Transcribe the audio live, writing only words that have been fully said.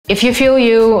If you feel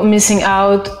you're missing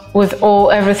out with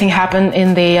everything happened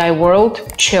in the AI world,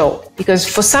 chill. Because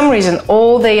for some reason,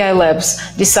 all the AI labs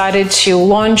decided to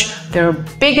launch their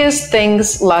biggest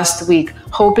things last week,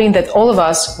 hoping that all of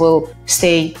us will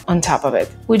stay on top of it.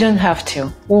 We don't have to.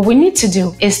 What we need to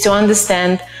do is to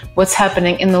understand what's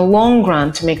happening in the long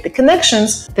run, to make the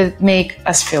connections that make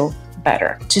us feel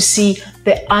better, to see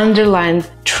the underlying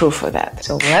truth of that.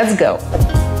 So let's go.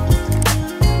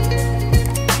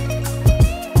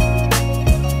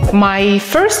 My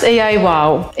first AI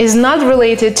wow is not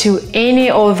related to any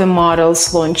of the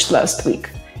models launched last week.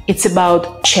 It's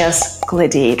about chess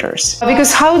gladiators.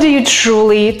 Because how do you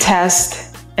truly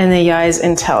test an AI's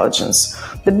intelligence?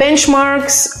 The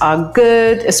benchmarks are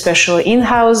good, especially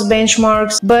in-house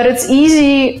benchmarks, but it's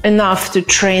easy enough to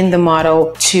train the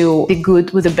model to be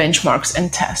good with the benchmarks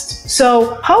and test.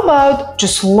 So how about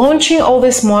just launching all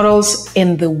these models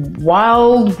in the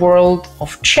wild world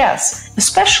of chess,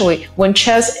 especially when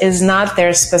chess is not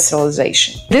their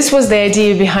specialization? This was the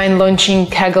idea behind launching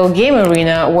Kaggle Game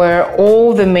Arena, where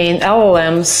all the main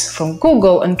LLMs from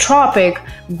Google, Anthropic,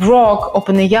 Grok,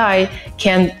 OpenAI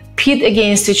can compete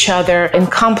against each other in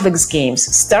complex games,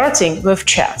 starting with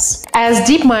chess. As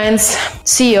DeepMind's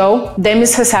CEO,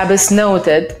 Demis Hassabis,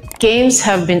 noted, games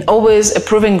have been always a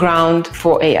proving ground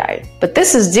for AI. But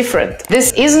this is different.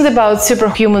 This isn't about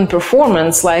superhuman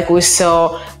performance like we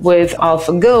saw with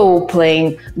AlphaGo,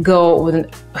 playing Go with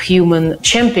a human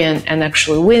champion and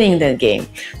actually winning that game.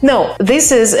 No,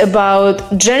 this is about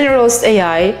generalist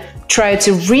AI try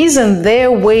to reason their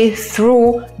way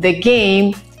through the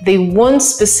game they weren't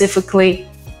specifically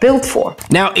built for.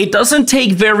 Now, it doesn't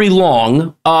take very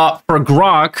long for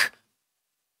Grok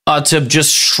to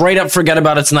just straight up forget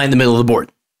about its knight in the middle of the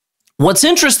board. What's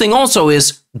interesting also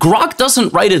is Grok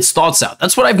doesn't write its thoughts out.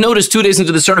 That's what I've noticed 2 days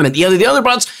into the tournament. The other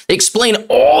bots, they explain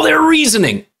all their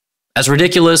reasoning. As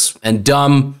ridiculous and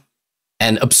dumb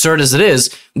and absurd as it is,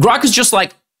 Grok is just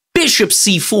like bishop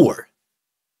c4.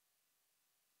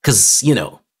 Because, you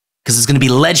know, because it's going to be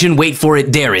legend, wait for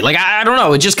it, dairy. Like, I don't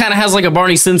know. It just kind of has like a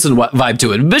Barney Stinson vibe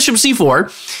to it. Bishop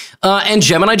c4, and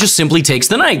Gemini just simply takes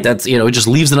the knight. That's, you know, it just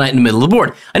leaves the knight in the middle of the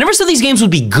board. I never said these games would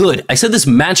be good. I said this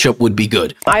matchup would be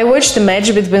good. I watched the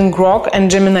match between Grok and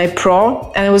Gemini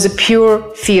Pro, and it was a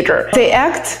pure theater. They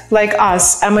act like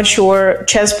us, amateur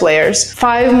chess players.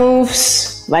 5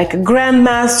 moves, like a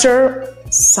grandmaster,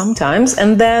 sometimes,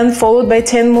 and then followed by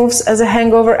 10 moves as a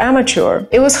hangover amateur.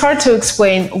 It was hard to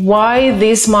explain why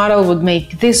this model would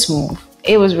make this move.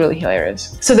 It was really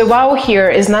hilarious. So the wow here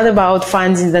is not about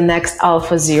finding the next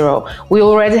AlphaZero. We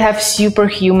already have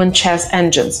superhuman chess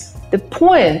engines. The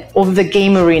point of the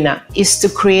game arena is to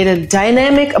create a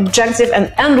dynamic, objective,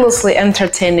 and endlessly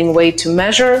entertaining way to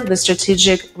measure the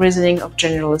strategic reasoning of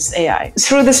generalist AI.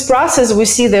 Through this process, we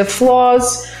see their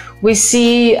flaws, we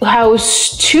see how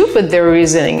stupid their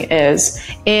reasoning is.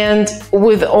 And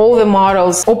with all the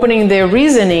models, opening their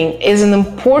reasoning is an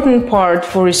important part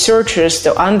for researchers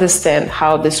to understand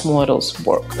how these models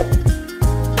work.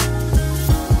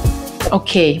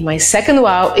 Okay, my second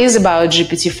wow is about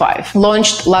GPT-5,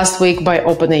 launched last week by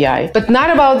OpenAI, but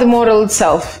not about the model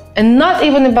itself. And not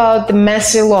even about the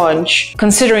messy launch,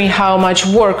 considering how much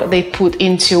work they put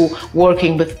into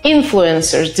working with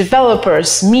influencers,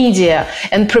 developers, media,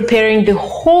 and preparing the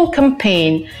whole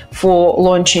campaign for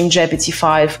launching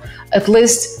GPT-5 at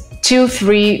least 2,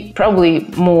 3, probably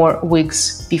more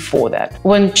weeks before that.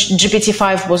 When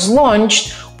GPT-5 was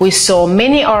launched, we saw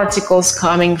many articles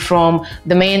coming from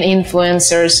the main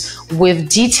influencers with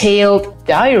detailed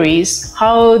diaries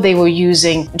how they were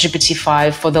using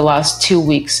GPT-5 for the last 2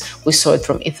 weeks. We saw it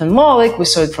from Ethan Mollick, we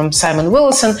saw it from Simon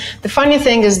Willison. The funny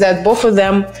thing is that both of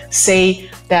them say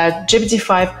that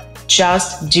GPT-5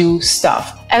 just do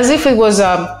stuff, as if it was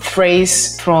a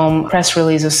phrase from press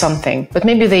release or something, but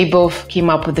maybe they both came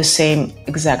up with the same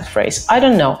exact phrase. I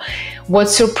don't know. What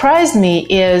surprised me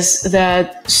is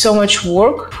that so much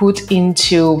work put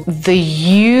into the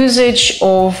usage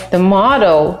of the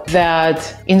model that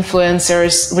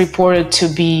influencers reported to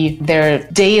be their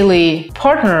daily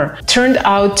partner turned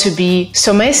out to be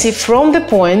so messy from the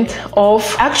point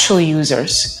of actual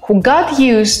users who got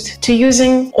used to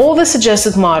using all the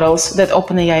suggested models that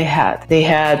OpenAI had. They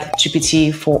had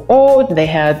GPT-4o, they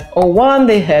had o1,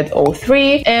 they had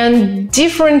o3, and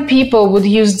different people would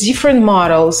use different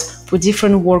models for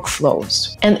different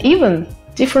workflows and even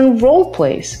different role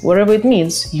plays, whatever it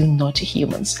means, you naughty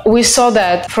humans. We saw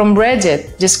that from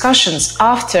Reddit discussions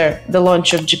after the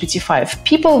launch of GPT-5.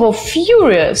 People were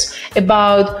furious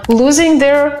about losing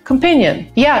their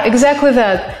companion. Yeah, exactly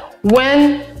that.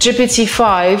 When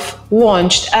GPT-5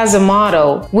 launched as a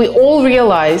model, we all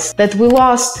realized that we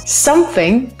lost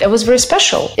something that was very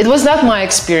special. It was not my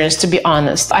experience, to be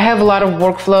honest. I have a lot of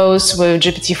workflows with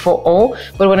GPT-4o,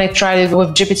 but when I tried it with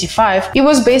GPT-5, it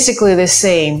was basically the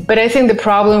same. But I think the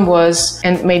problem was,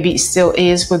 and maybe still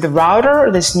is, with the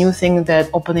router, this new thing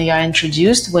that OpenAI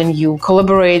introduced. When you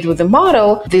collaborate with the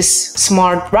model, this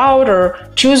smart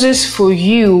router chooses for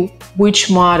you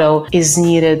which model is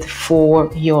needed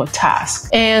for your task.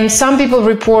 And some people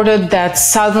reported that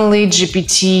suddenly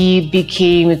GPT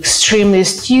became extremely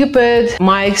stupid.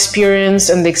 My experience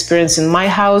and the experience in my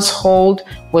household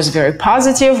was very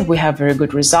positive. We have very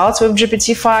good results with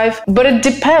GPT-5, but it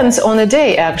depends on the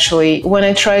day, actually. When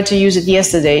I tried to use it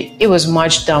yesterday, it was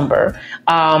much dumber.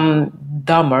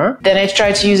 Then I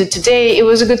tried to use it today, it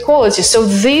was a good quality. So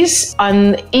these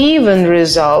uneven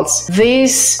results,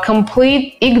 this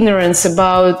complete ignorance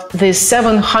about the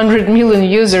 700 million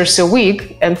users a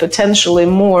week and potentially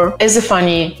more is a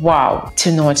funny wow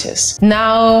to notice.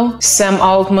 Now Sam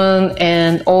Altman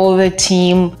and all the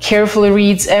team carefully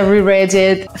reads every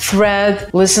Reddit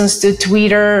thread, listens to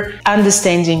Twitter,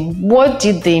 understanding what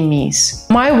did they miss.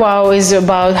 My wow is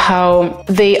about how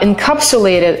they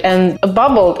encapsulated and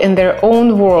bubbled in their own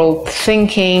world,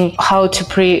 thinking how to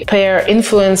prepare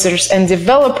influencers and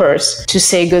developers to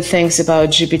say good things about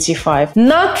GPT-5,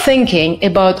 not thinking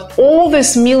about all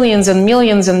these millions and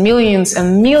millions and millions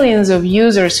and millions of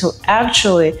users who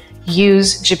actually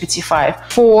use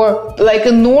GPT-5 for like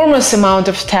enormous amount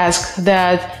of tasks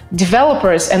that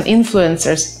developers and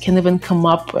influencers can even come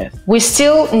up with. We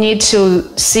still need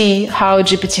to see how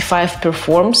GPT-5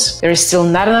 performs. There is still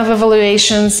not enough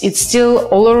evaluations. It's still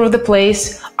all over the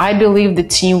place. I believe the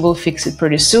team will fix it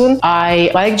pretty soon.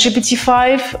 I like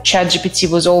GPT-5.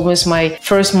 ChatGPT was always my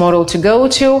first model to go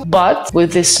to, but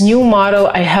with this new model,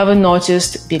 I haven't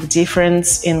noticed big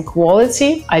difference in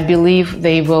quality. I believe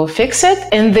they will fix it.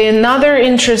 And the another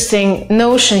interesting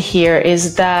notion here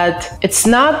is that it's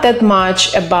not that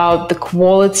much about the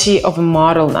quality of a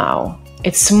model now.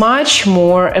 It's much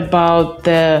more about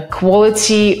the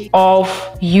quality of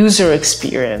user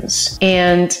experience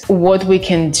and what we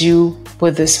can do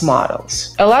with these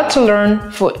models. A lot to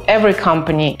learn for every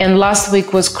company. And last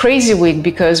week was crazy week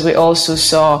because we also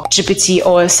saw GPT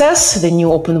OSS, the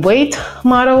new open weight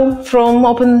model from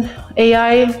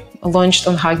OpenAI, launched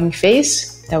on Hugging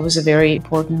Face. That was a very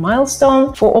important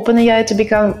milestone for OpenAI to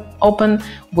become open.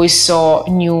 We saw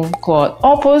new Claude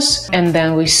Opus, and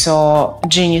then we saw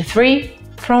Genie 3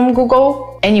 from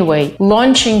Google. Anyway,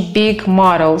 launching big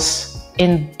models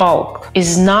in bulk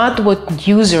is not what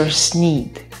users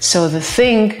need. So the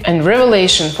thing and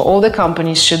revelation for all the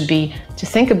companies should be to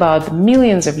think about the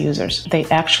millions of users they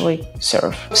actually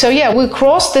serve. So yeah, we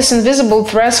crossed this invisible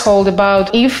threshold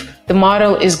about if the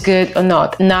model is good or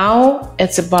not. Now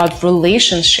it's about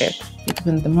relationship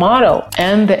between the model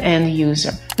and the end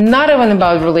user. Not even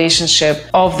about relationship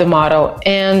of the model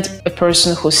and a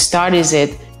person who studies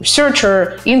it.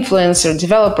 Researcher, influencer,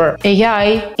 developer.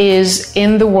 AI is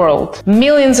in the world.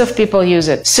 Millions of people use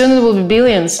it. Soon it will be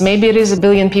billions. Maybe it is a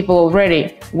billion people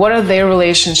already. What are their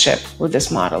relationship with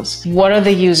these models? What are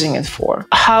they using it for?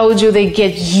 How do they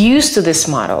get used to these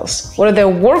models? What are their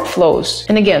workflows?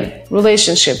 And again,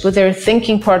 relationship with their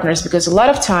thinking partners, because a lot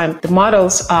of time the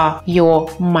models are your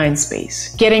mind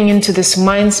space. Getting into this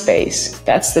mind space,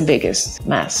 that's the biggest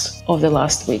mess of the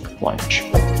last week launch.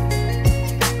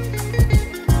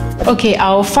 Okay,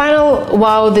 our final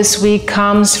wow this week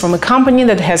comes from a company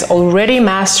that has already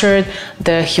mastered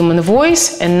the human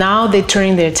voice and now they're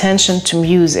turning their attention to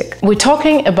music. We're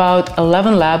talking about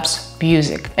 11 Labs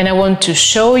Music, and I want to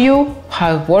show you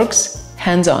how it works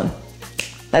hands-on.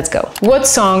 Let's go. What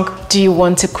song do you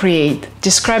want to create?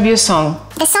 Describe your song.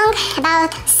 The song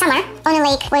about summer on a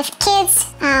lake with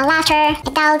kids, laughter,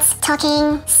 adults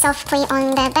talking softly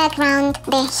on the background.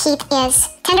 The heat is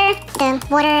tender, the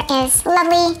water is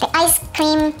lovely, the ice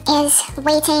cream is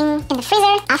waiting in the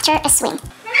freezer after a swim.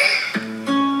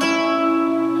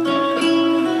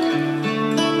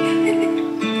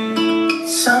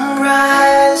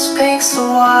 Sunrise paints the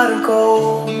water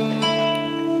gold.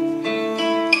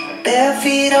 Bare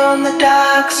feet on the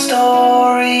dark,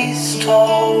 stories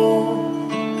told.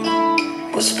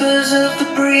 Whispers of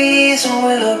the breeze and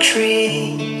willow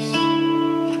trees.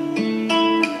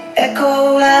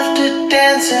 Echo laughter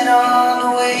dancing on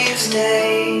the waves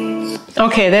days.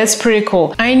 Okay, that's pretty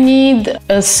cool. I need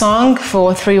a song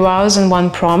for 3 Wows and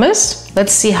 1 Promise.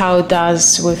 Let's see how it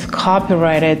does with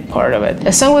copyrighted part of it.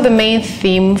 A song with the main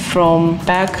theme from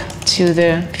Back to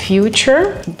the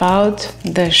Future about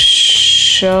the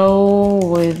show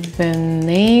with the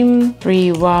name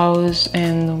 3 Wows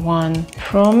and 1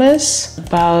 Promise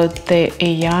about the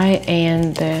AI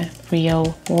and the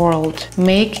real world.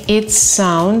 Make it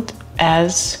sound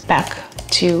as Back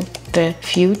to the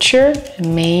Future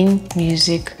main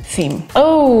music theme.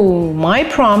 Oh, my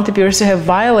prompt appears to have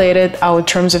violated our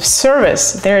terms of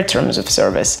service, their terms of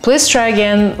service. Please try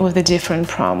again with a different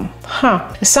prompt.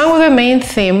 A song with a main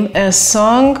theme, a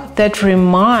song that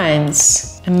reminds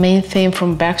a main theme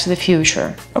from Back to the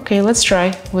Future. Okay, let's try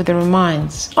with the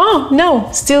reminds. Oh,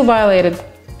 no, still violated.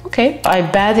 Okay, I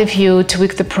bet if you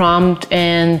tweak the prompt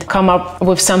and come up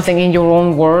with something in your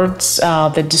own words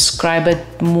that describe it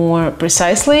more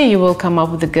precisely, you will come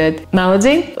up with a good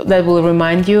melody that will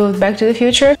remind you of Back to the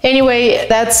Future. Anyway,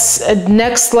 that's a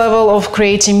next level of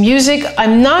creating music.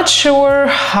 I'm not sure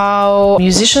how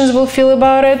musicians will feel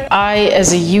about it. I,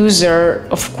 as a user,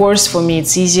 of course, for me,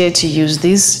 it's easier to use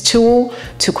this tool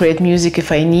to create music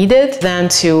if I need it than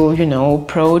to, you know,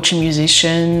 approach a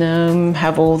musician,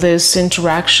 have all this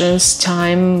interaction,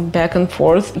 time back and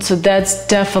forth. So that's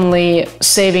definitely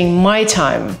saving my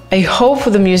time. I hope for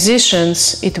the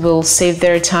musicians it will save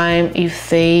their time if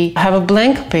they have a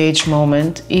blank page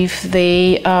moment, if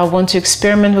they want to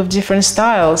experiment with different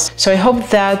styles. So I hope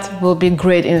that will be a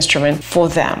great instrument for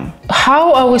them.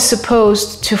 How are we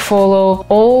supposed to follow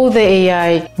all the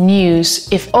AI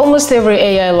news if almost every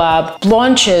AI lab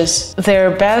launches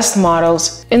their best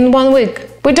models in 1 week?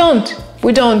 We don't.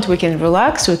 We can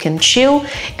relax, we can chill,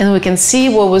 and we can see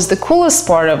what was the coolest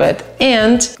part of it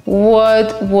and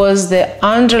what was the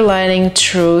underlying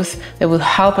truth that will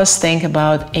help us think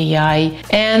about AI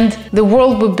and the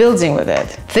world we're building with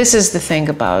it. This is the thing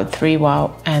about 3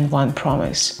 Wow and 1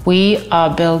 Promise. We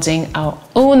are building our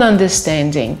own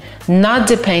understanding, not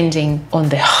depending on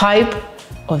the hype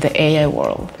of the AI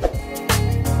world.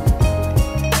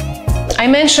 I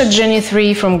mentioned Genie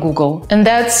 3 from Google, and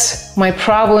that's my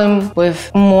problem with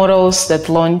models that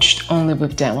launched only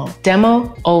with demo.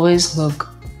 Demo always look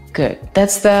good.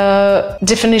 That's the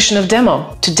definition of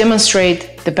demo, to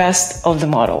demonstrate the best of the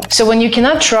model. So when you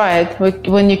cannot try it,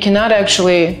 when you cannot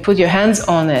actually put your hands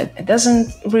on it, it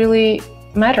doesn't really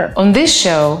matter. On this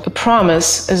show, a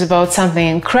promise is about something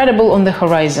incredible on the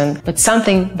horizon, but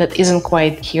something that isn't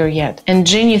quite here yet. And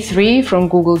Genie 3 from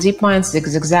Google DeepMind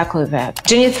is exactly that.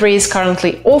 Genie 3 is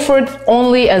currently offered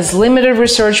only as limited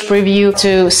research preview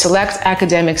to select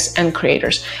academics and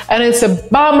creators. And it's a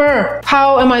bummer!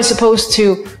 How am I supposed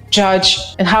to judge,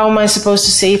 and how am I supposed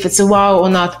to say if it's a wow or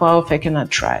not wow if I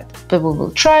cannot try it? But we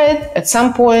will try it at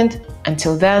some point.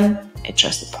 Until then, it's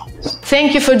just a promise.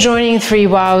 Thank you for joining 3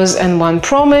 Wows and 1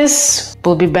 Promise.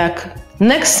 We'll be back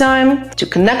next time to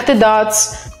connect the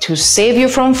dots, to save you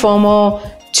from FOMO,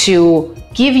 to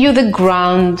give you the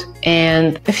ground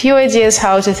and a few ideas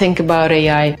how to think about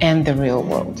AI and the real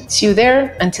world. See you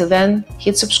there. Until then,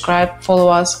 hit subscribe, follow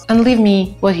us, and leave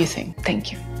me what you think.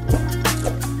 Thank you.